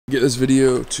Get this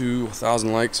video to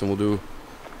 1,000 likes and we'll do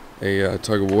a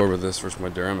tug of war with this versus my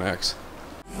Duramax.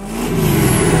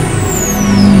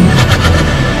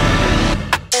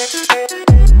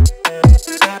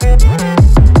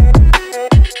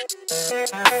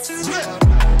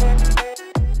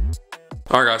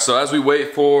 Alright guys, so as we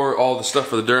wait for all the stuff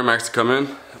for the Duramax to come in,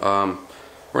 we're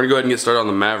going to go ahead and get started on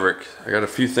the Maverick. I got a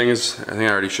few things, I think I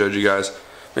already showed you guys.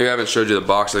 Maybe I haven't showed you the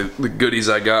box, the goodies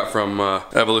I got from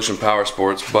Evolution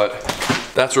Powersports, but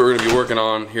that's what we're going to be working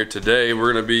on here today.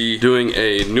 We're going to be doing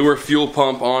a newer fuel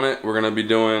pump on it. We're going to be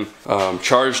doing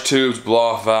charge tubes,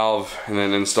 blow-off valve, and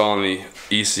then installing the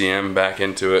ECM back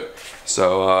into it.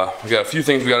 So we got a few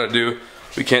things we got to do.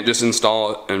 We can't just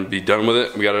install it and be done with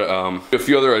it. We got to do a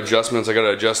few other adjustments. I got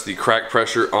to adjust the crack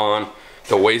pressure on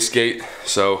the wastegate,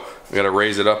 so we got to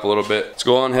raise it up a little bit. Let's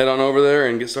go on, head on over there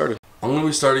and get started. I'm going to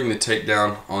be starting the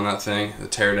takedown on that thing, the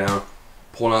tear down,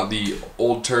 pulling out the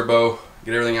old turbo,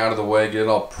 get everything out of the way, get it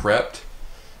all prepped,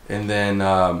 and then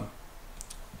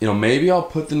you know, maybe I'll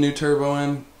put the new turbo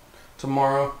in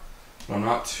tomorrow. But I'm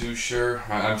not too sure.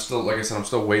 I'm still, like I said, I'm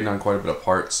still waiting on quite a bit of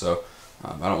parts, so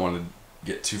I don't want to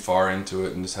get too far into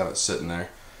it and just have it sitting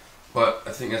there. But I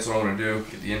think that's what I'm going to do.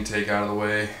 Get the intake out of the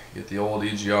way, get the old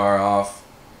EGR off,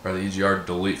 or the EGR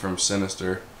delete from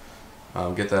Sinister.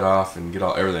 Get that off and get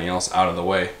everything else out of the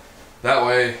way. That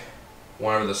way,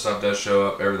 whenever the stuff does show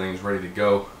up, everything's ready to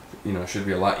go. You know, it should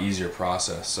be a lot easier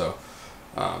process. So,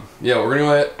 yeah, we're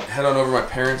gonna head on over to my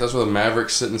parents. That's where the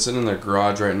Maverick's sitting in their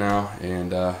garage right now,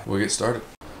 and we'll get started.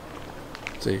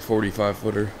 It's a 45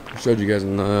 footer. I showed you guys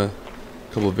in a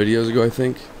couple of videos ago, I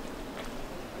think.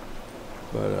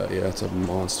 But yeah, it's a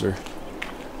monster.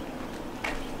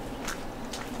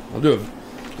 I'll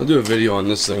do a video on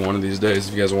this thing one of these days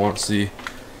if you guys want to see.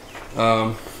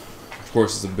 Of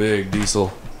course, it's a big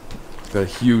diesel. It's got a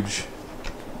huge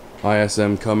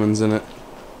ISM Cummins in it.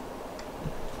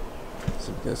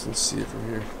 So you guys can see it from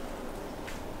here.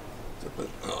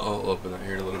 I'll open that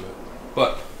here in a little bit.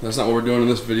 But that's not what we're doing in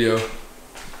this video.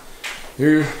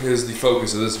 Here is the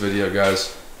focus of this video,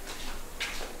 guys.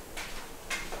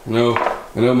 I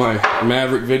know my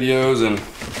Maverick videos and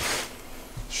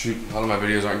shoot, a lot of my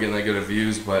videos aren't getting that good of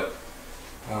views, but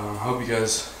I hope you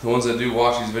guys, the ones that do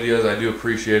watch these videos, I do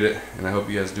appreciate it, and I hope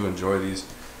you guys do enjoy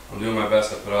these. I'm doing my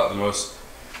best to put out the most,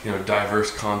 you know,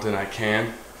 diverse content I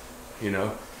can, you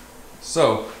know.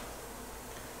 So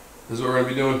this is what we're gonna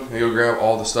be doing. I go grab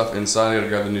all the stuff inside. I gotta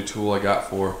grab the new tool I got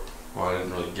for. Well, I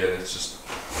didn't really get it. It's just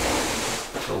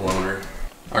the loaner.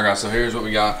 All right, guys. So here's what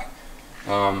we got.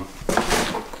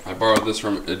 I borrowed this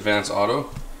from Advance Auto.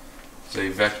 It's a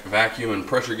vacuum and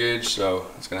pressure gauge, so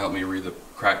it's going to help me read the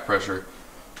crack pressure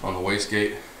on the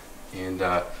wastegate. And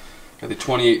got the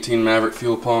 2018 Maverick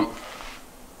fuel pump.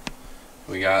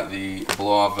 We got the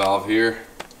blow-off valve here.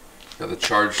 Got the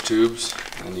charge tubes,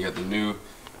 and you got the new,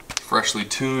 freshly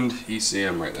tuned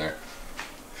ECM right there.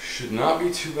 Should not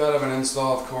be too bad of an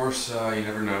install, of course. You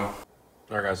never know.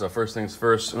 All right, guys. So first things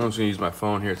first. I'm just going to use my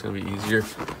phone here. It's going to be easier.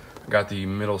 I got the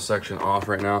middle section off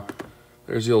right now.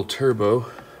 There's the old turbo.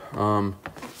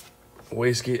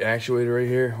 Wastegate actuator right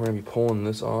here. We're gonna be pulling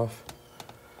this off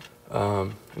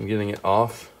and getting it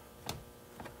off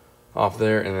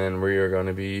there, and then we are going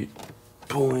to be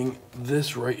pulling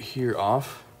this right here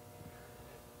off,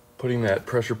 putting that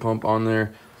pressure pump on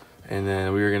there, and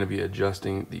then we are going to be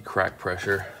adjusting the crack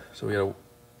pressure. So we gotta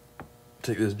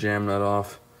take this jam nut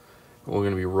off. We're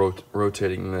going to be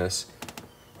rotating this.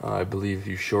 I believe if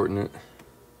you shorten it,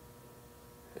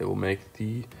 it will make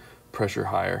the pressure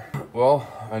higher. Well,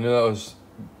 I knew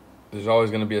there's always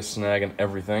going to be a snag in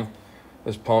everything.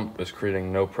 This pump is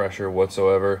creating no pressure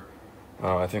whatsoever.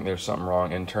 I think there's something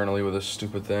wrong internally with this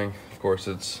stupid thing. Of course,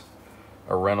 it's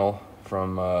a rental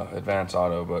from Advance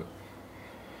Auto, but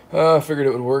I figured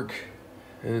it would work.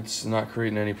 It's not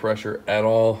creating any pressure at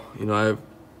all. You know, I have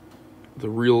the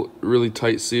really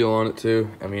tight seal on it too.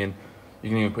 I mean, you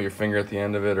can even put your finger at the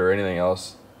end of it or anything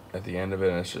else at the end of it,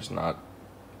 and it's just not,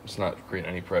 it's not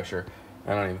creating any pressure.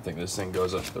 I don't even think this thing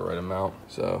goes up to the right amount,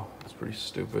 so it's pretty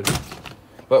stupid.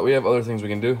 But we have other things we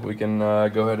can do. We can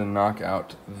go ahead and knock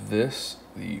out this,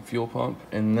 the fuel pump,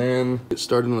 and then get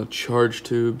started on the charge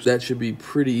tubes. That should be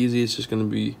pretty easy. It's just going to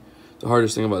be, the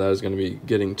hardest thing about that is going to be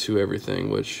getting to everything,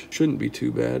 which shouldn't be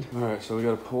too bad. All right, so we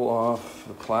got to pull off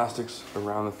the plastics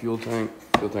around the fuel tank.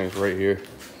 Fuel tank's right here.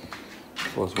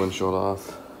 Pull this windshield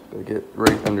off. Gotta get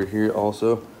right under here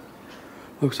also.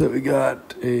 Looks like we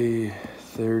got a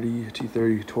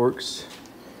T30 Torx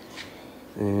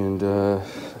and a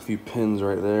few pins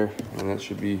right there, and that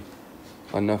should be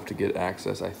enough to get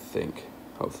access, I think,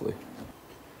 hopefully.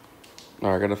 All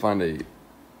right, I gotta find a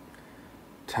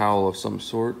towel of some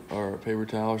sort, or a paper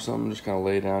towel or something, just kind of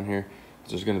lay down here.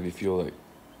 There's going to be fuel that,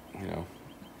 you know,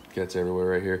 gets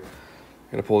everywhere right here.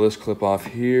 Gotta pull this clip off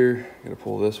here, gotta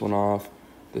pull this one off.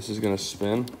 This is gonna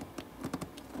spin,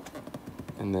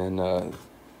 and then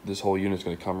this whole unit's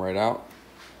gonna come right out.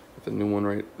 Put the new one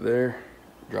right there,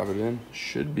 drop it in.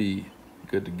 Should be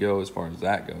good to go as far as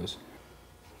that goes.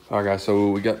 All right, guys, so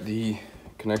we got the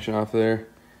connection off there.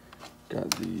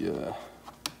 Got the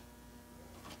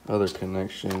other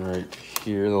connection right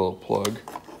here, the little plug.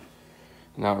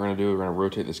 Now what we're gonna do, we're gonna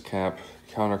rotate this cap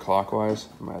counterclockwise.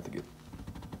 I might have to get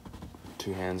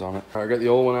 2 hands on it. All right, I got the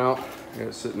old one out. I got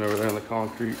it sitting over there on the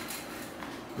concrete.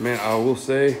 Man, I will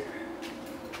say,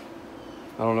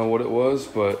 I don't know what it was,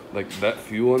 but like that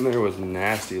fuel in there was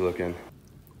nasty looking.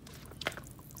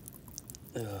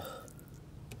 Ugh.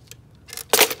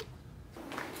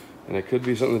 And it could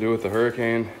be something to do with the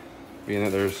hurricane, being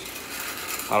that there's,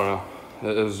 I don't know.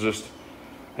 It was just,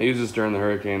 I used this during the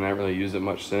hurricane. I haven't really used it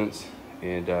much since.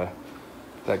 And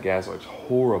that gas looks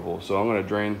horrible. So I'm gonna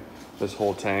drain this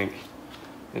whole tank,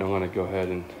 and I'm gonna go ahead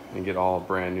and get all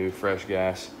brand new, fresh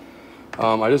gas.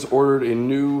 I just ordered a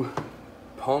new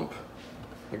pump.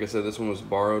 Like I said, this one was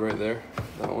borrowed right there,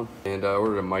 that one. And I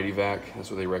ordered a Mighty Vac. That's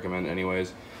what they recommend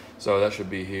anyways. So that should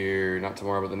be here, not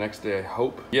tomorrow, but the next day, I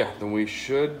hope. Yeah, then we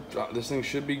should, this thing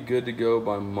should be good to go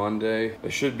by Monday.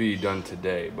 It should be done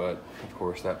today, but of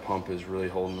course that pump is really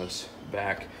holding us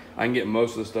back. I can get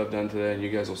most of the stuff done today, and you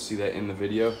guys will see that in the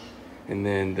video. And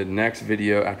then the next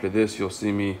video after this, you'll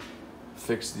see me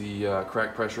fix the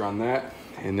crack pressure on that.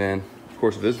 And then, of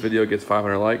course, if this video gets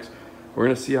 500 likes, we're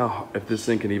gonna see if this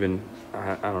thing can even,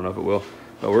 I don't know if it will,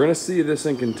 but we're gonna see if this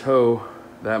thing can tow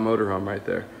that motorhome right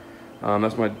there.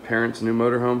 That's my parents' new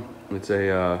motorhome. It's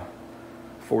a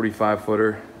 45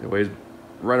 footer. It weighs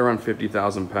right around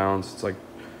 50,000 pounds. It's like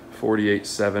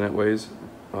 48.7 it weighs.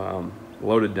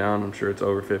 Loaded down, I'm sure it's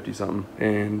over 50 something.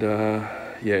 And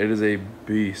yeah, it is a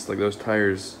beast. Like those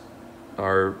tires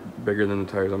are bigger than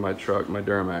the tires on my truck, my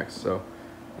Duramax. So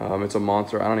it's a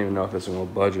monster. I don't even know if this one will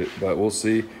budget, but we'll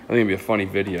see. I think it'll be a funny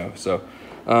video. So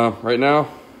right now,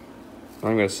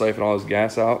 I'm gonna siphon all this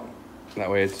gas out.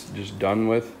 That way it's just done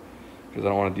with, because I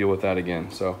don't want to deal with that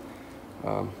again. So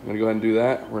I'm gonna go ahead and do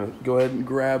that. We're gonna go ahead and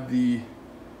grab the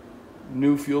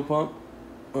new fuel pump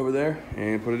over there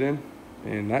and put it in,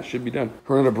 and that should be done.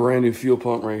 We're running a brand new fuel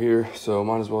pump right here, so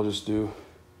might as well just do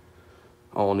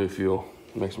all new fuel.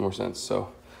 Makes more sense.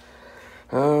 So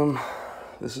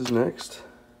this is next.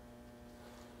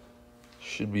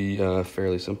 Should be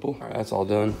fairly simple. All right, that's all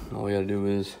done. All we gotta do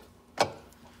is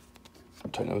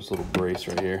tighten up this little brace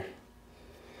right here.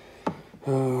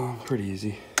 Pretty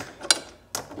easy.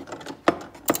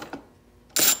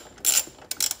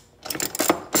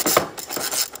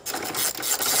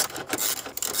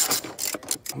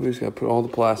 We just gotta put all the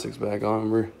plastics back on,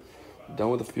 and we're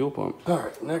done with the fuel pump. All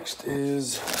right, next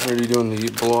is we're gonna be doing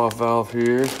the blow-off valve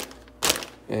here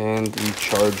and the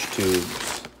charge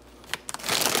tubes.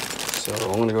 So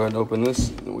I'm gonna go ahead and open this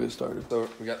and we'll get started. So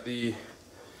we got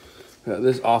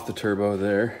this off the turbo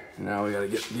there. Now we gotta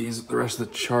get the rest of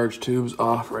the charge tubes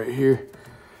off right here.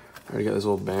 I already got this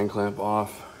old band clamp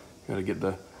off. Gotta get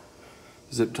the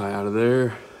zip tie out of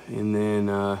there. And then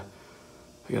I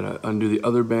gotta undo the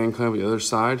other band clamp on the other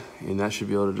side, and that should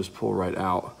be able to just pull right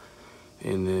out.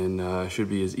 And then it should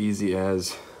be as easy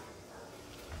as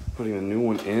putting a new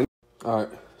one in. All right,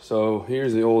 so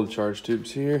here's the old charge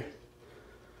tubes here.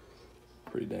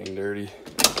 Pretty dang dirty.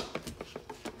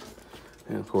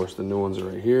 And of course the new ones are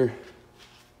right here.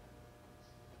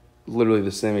 Literally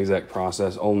the same exact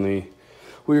process, only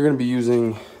we're gonna be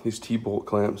using these T-bolt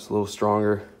clamps, a little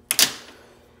stronger.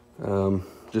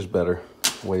 Just better,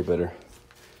 way better.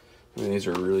 I mean, these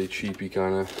are really cheapy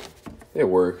kinda. They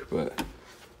work, but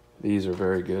these are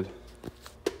very good.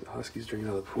 The Husky's drinking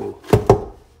out of the pool.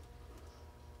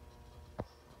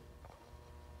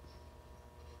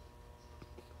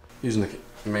 Using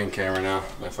the main camera now.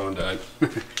 My phone died.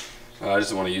 I just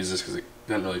don't want to use this because it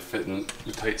doesn't really fit in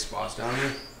the tight spots down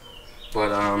here.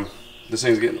 But this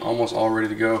thing's getting almost all ready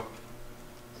to go.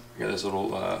 Got this little,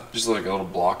 just like a little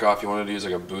block off. You want to use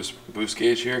like a boost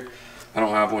gauge here. I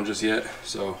don't have one just yet,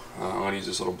 so I'm going to use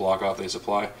this little block off they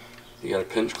supply. You got a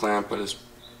pinch clamp, but just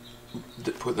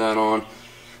put that on.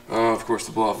 Of course,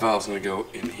 the blow-off valve is going to go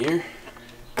in here.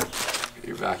 Get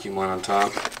your vacuum line on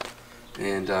top,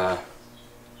 and it's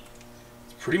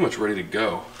pretty much ready to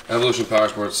go. Evolution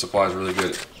Powersports supplies really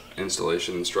good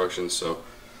installation instructions, so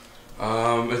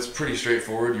it's pretty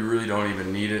straightforward. You really don't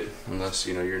even need it unless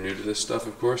you're new to this stuff,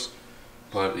 of course.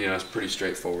 But it's pretty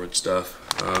straightforward stuff.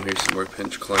 Here's some more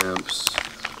pinch clamps.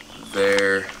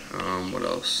 There. What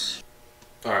else?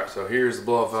 Alright, so here's the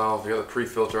blow-off valve. You got the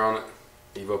pre-filter on it,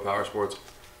 Evo Powersports.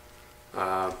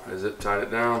 I zip tied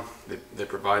it down. They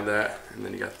provide that, and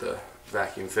then you got the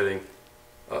vacuum fitting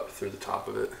up through the top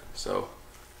of it. So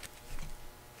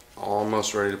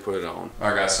almost ready to put it on.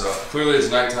 Alright guys, so clearly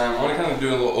it's nighttime. I want to kind of do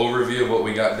a little overview of what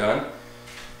we got done.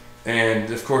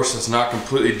 And of course it's not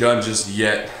completely done just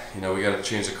yet. You know, we got to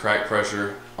change the crack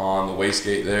pressure on the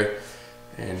wastegate there.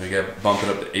 And we got to bump it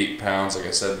up to 8 pounds like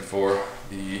I said before.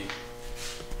 The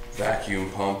vacuum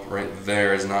pump right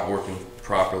there is not working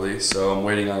properly, so I'm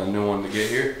waiting on a new one to get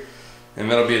here.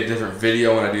 And that'll be a different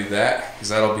video when I do that, because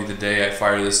that'll be the day I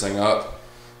fire this thing up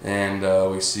and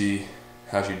we see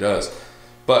how she does.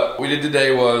 But what we did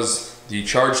today was the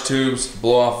charge tubes,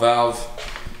 blow off valve,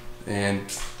 and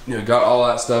you know, got all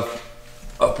that stuff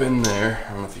up in there.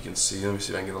 I don't know if you can see. Let me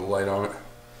see if I can get a light on it.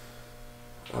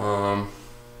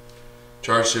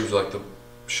 Charge tubes like the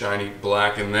shiny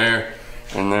black in there,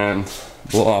 and then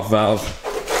blow off valve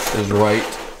is right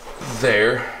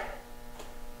there.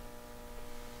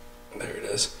 There it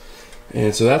is.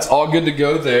 And so that's all good to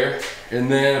go there.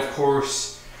 And then of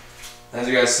course, as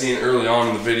you guys seen early on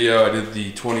in the video, I did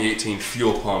the 2018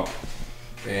 fuel pump.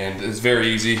 And it's very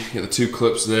easy. You got the 2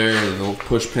 clips there, the little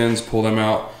push pins, pull them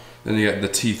out. Then you got the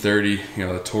T30, you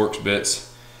know, the Torx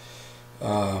bits.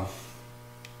 1,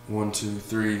 2,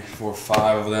 3, 4,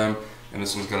 5 of them. And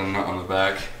this one's got a nut on the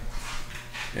back.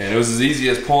 And it was as easy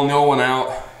as pulling the old one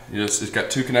out. It's got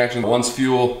 2 connections. One's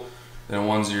fuel, then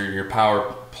one's your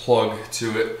power plug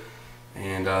to it.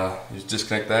 And you just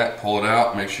disconnect that, pull it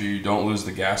out, make sure you don't lose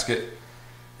the gasket.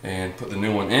 And put the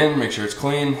new one in, make sure it's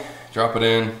clean, drop it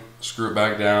in, screw it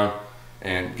back down,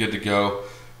 and good to go.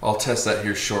 I'll test that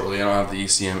here shortly. I don't have the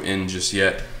ECM in just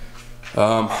yet.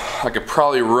 I could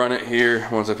probably run it here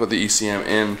once I put the ECM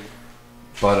in,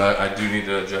 but I do need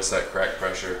to adjust that crack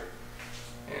pressure.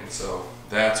 And so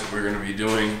that's what we're going to be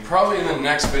doing probably in the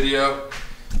next video.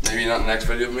 Maybe not the next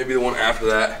video, maybe the one after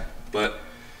that. But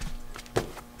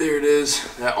there it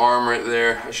is, that arm right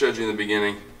there. I showed you in the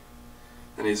beginning.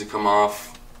 That needs to come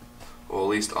off, well, at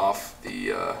least off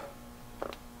the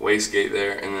wastegate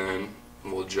there, and then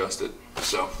we'll adjust it.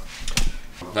 So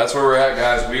that's where we're at,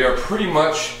 guys. We are pretty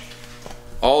much,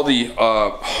 all the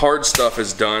hard stuff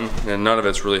is done, and none of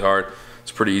it's really hard.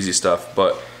 It's pretty easy stuff,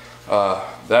 but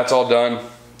that's all done.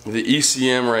 The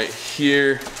ECM right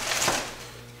here,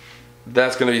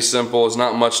 that's going to be simple. It's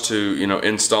not much to, you know,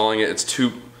 installing it. It's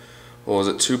 2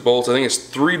 bolts? I think it's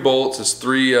 3 bolts. It's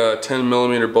 3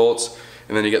 10mm bolts,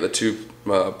 and then you get the 2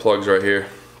 plugs right here.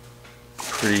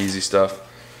 Pretty easy stuff.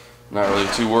 Not really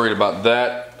too worried about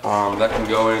that. That can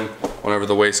go in whenever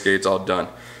the wastegate's all done.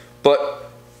 But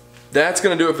that's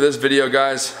gonna do it for this video,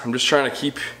 guys. I'm just trying to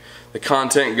keep the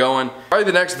content going. Probably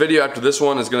the next video after this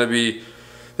one is gonna be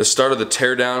the start of the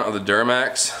teardown of the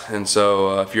Duramax. And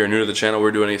so if you're new to the channel,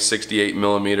 we're doing a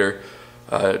 68mm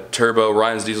turbo,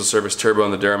 Ryan's Diesel Service turbo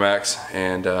on the Duramax.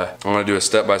 And I'm gonna do a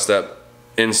step-by-step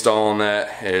install on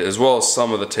that, as well as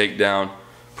some of the takedown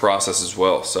process as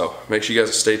well. So make sure you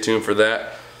guys stay tuned for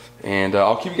that. And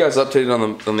I'll keep you guys updated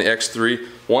on the X3.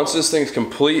 Once this thing's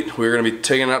complete, we're going to be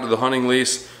taking it out to the hunting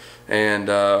lease, and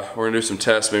we're going to do some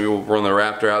tests. Maybe we'll run the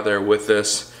Raptor out there with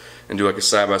this and do like a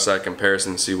side-by-side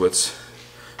comparison and see what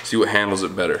handles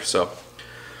it better. So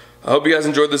I hope you guys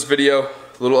enjoyed this video. A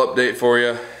little update for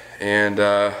you. And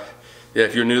yeah,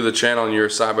 if you're new to the channel and you're a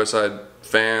side-by-side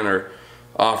fan or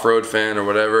off-road fan or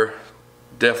whatever,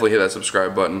 definitely hit that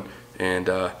subscribe button, and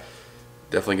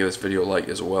definitely give this video a like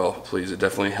as well, please. It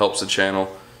definitely helps the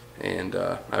channel, and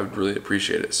I would really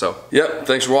appreciate it. So, yep,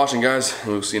 thanks for watching, guys,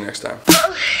 and we'll see you next time.